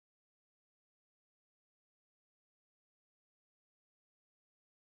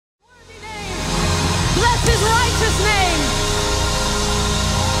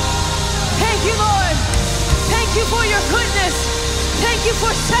Thank you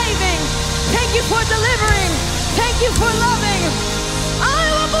for saving. Thank you for delivering. Thank you for loving. I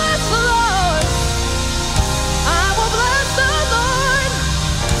will bless the Lord. I will bless the Lord.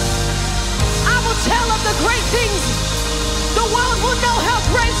 I will tell of the great things. The world will know how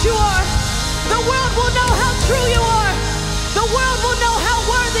great you are. The world will know how true you are. The world will know how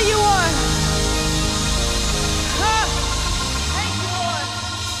worthy you are. Thank you, Lord.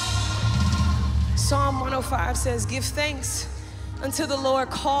 Psalm 105 says, give thanks unto the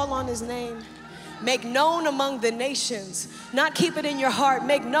Lord, call on his name. Make known among the nations, not keep it in your heart.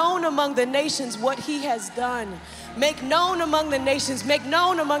 Make known among the nations what he has done. Make known among the nations, make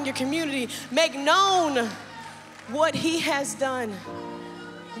known among your community. Make known what he has done,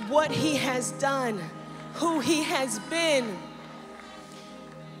 what he has done, who he has been.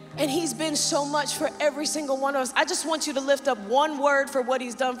 And he's been so much for every single one of us. I just want you to lift up one word for what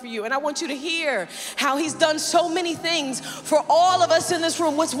he's done for you. And I want you to hear how he's done so many things for all of us in this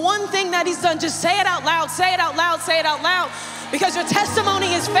room. What's one thing that he's done? Just say it out loud, say it out loud, say it out loud. Because your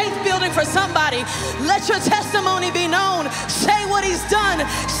testimony is faith building for somebody. Let your testimony be known. Say what he's done.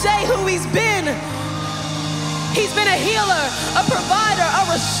 Say who he's been. He's been a healer, a provider, a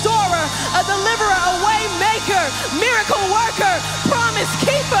restorer, a deliverer, a way maker, miracle worker, promise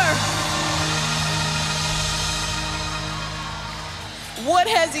keeper. What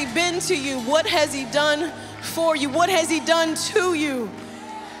has he been to you? What has he done for you? What has he done to you?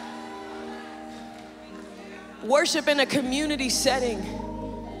 Worship in a community setting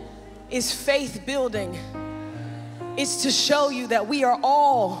is faith building. It's to show you that we are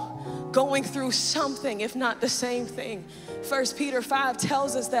all going through something, if not the same thing. 1 Peter 5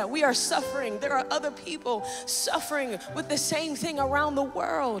 tells us that we are suffering. There are other people suffering with the same thing around the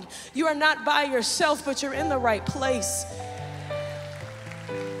world. You are not by yourself, but you're in the right place.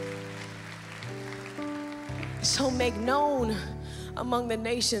 So make known among the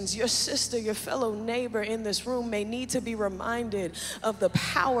nations. Your sister, your fellow neighbor in this room may need to be reminded of the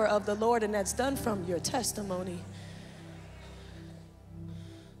power of the Lord, and that's done from your testimony.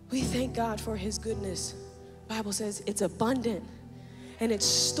 We thank God for his goodness. The Bible says it's abundant and it's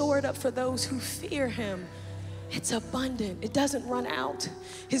stored up for those who fear him. It's abundant. It doesn't run out.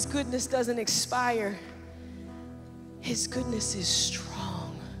 His goodness doesn't expire. His goodness is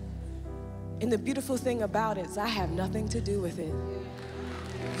strong. And the beautiful thing about it is I have nothing to do with it.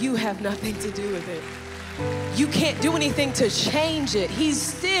 You have nothing to do with it. You can't do anything to change it. He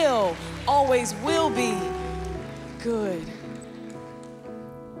still always will be good.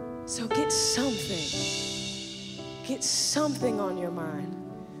 So get something on your mind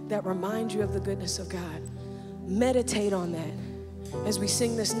that reminds you of the goodness of God. Meditate on that as we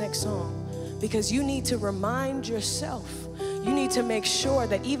sing this next song, because you need to remind yourself. You need to make sure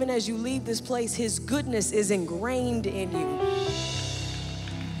that even as you leave this place, his goodness is ingrained in you.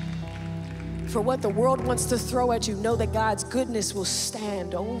 For what the world wants to throw at you, know that God's goodness will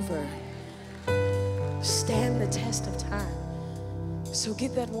stand the test of time. So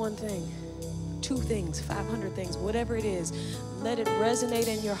get that one thing, 2 things, 500 things, whatever it is, let it resonate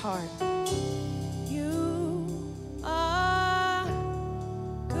in your heart. You are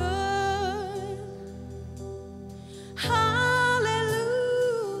good. Hallelujah.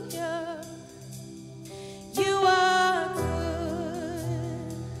 You are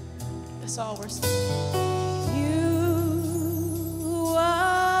good. That's all we're saying.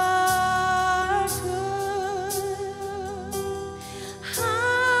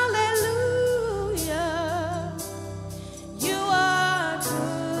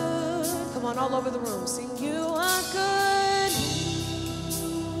 All over the room, sing, you are good.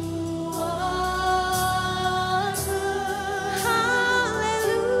 You are good.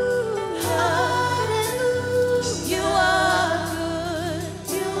 Hallelujah. Hallelujah. You are good.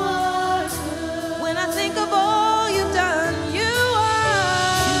 You are good. When I think of all you've done, you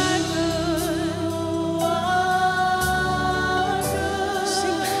are good. You are good.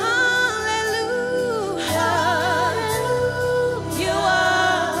 Sing hallelujah.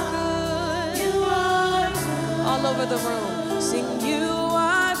 Hallelujah. You are all over the room. Sing, you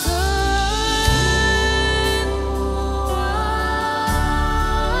are good.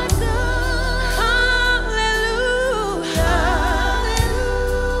 Hallelujah.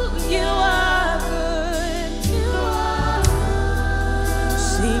 You are good.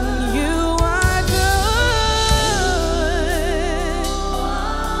 Sing, you are good.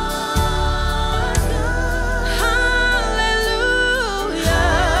 Hallelujah.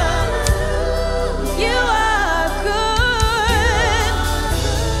 You are good.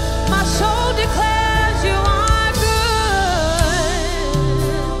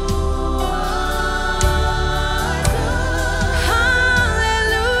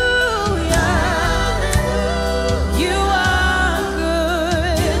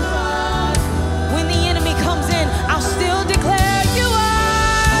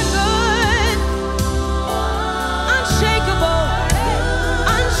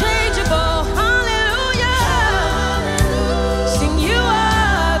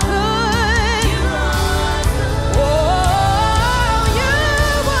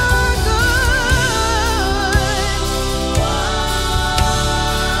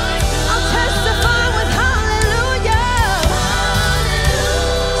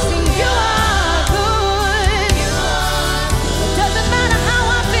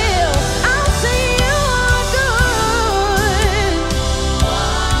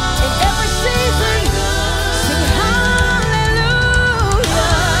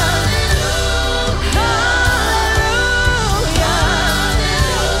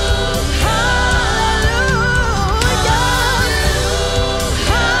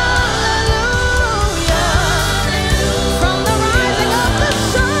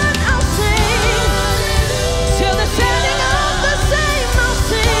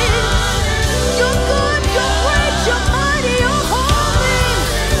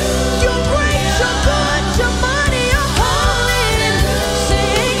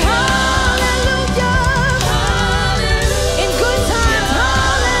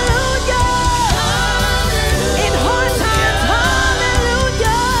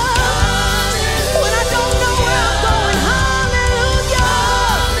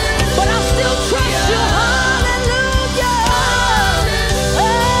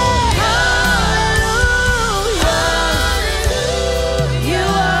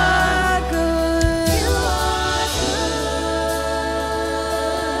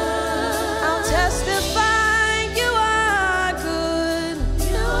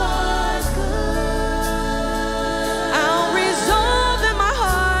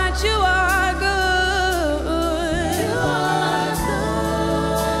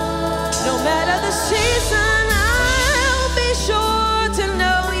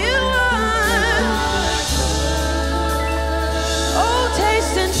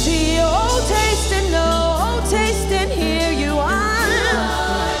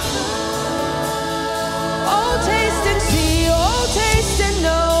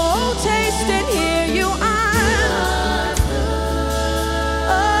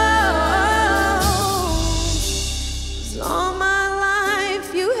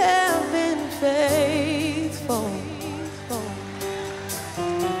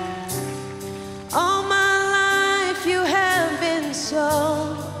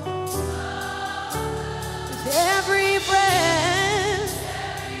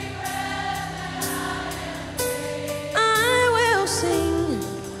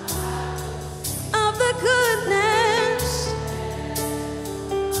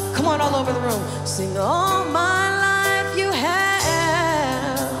 Come on, all over the room. Sing, all my life you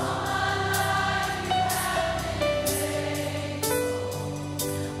have.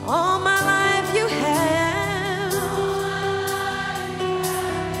 All my life you have.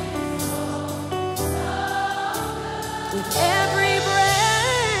 With every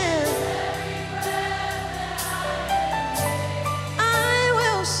breath I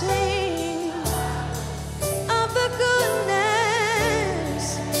will sing of the goodness.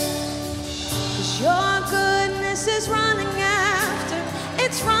 'Cause your goodness is running after,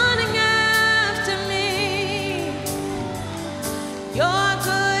 it's running after me. Your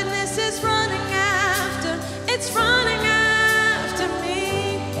goodness is running after, it's running after me.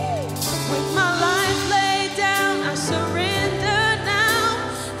 With my life laid down, I surrender now.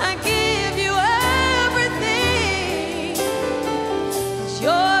 I give you everything. 'Cause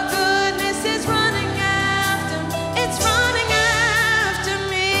your goodness is running after, it's running after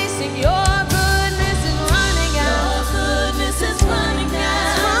me. Sing, your goodness is running after. Your goodness is running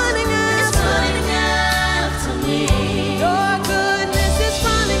after. It's running after me. Your goodness is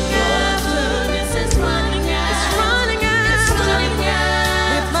running after. Your goodness is running after. It's running after. It's running after.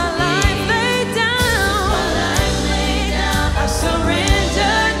 With my life laid down. My life laid down. I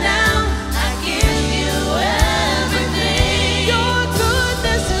surrender now. I give you everything. Your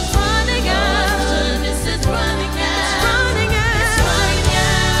goodness is running after. Your goodness is running after. It's running after. It's running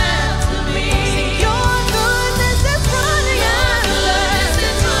after me. Your goodness is running after. Your goodness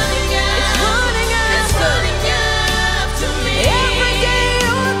is running after. It's running after. It's running after me. Every day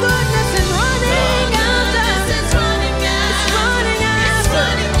your goodness is running after. Your goodness is running after. It's running after. It's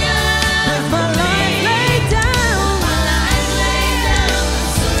running after. With my life laid down. My life laid down.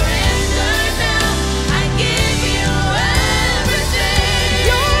 Surrender now. I give you everything.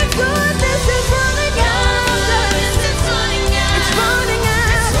 Your goodness is running after. Your goodness is running after. It's running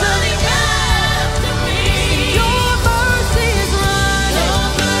after. It's running after me. Your mercy is running. Your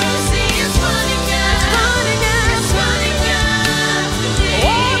mercy is running after. It's running after. It's running after me.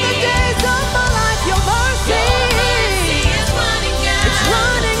 All the days of my life, your mercy is running after. It's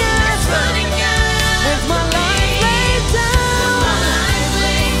running after. It's running after. With my life laid down. With my life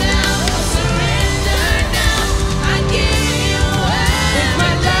laid down. I surrender now. I give you everything. With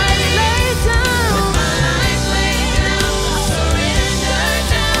my life laid down. With my life laid down. I surrender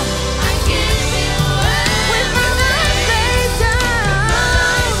now. I give you everything. With my life laid down.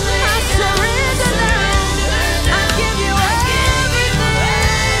 I surrender now. I give you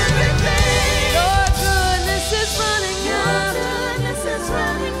everything. Your goodness is running after. Your goodness is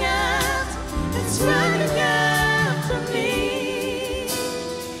running after. It's running after me.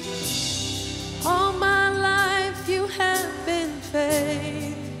 All my life you have been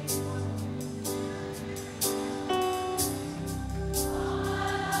faithful. All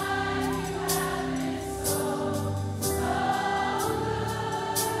my life you have been so good.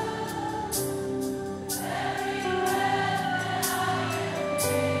 Every breath that I am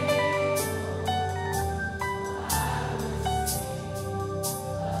able, I will sing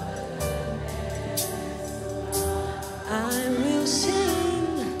of the goodness. I will sing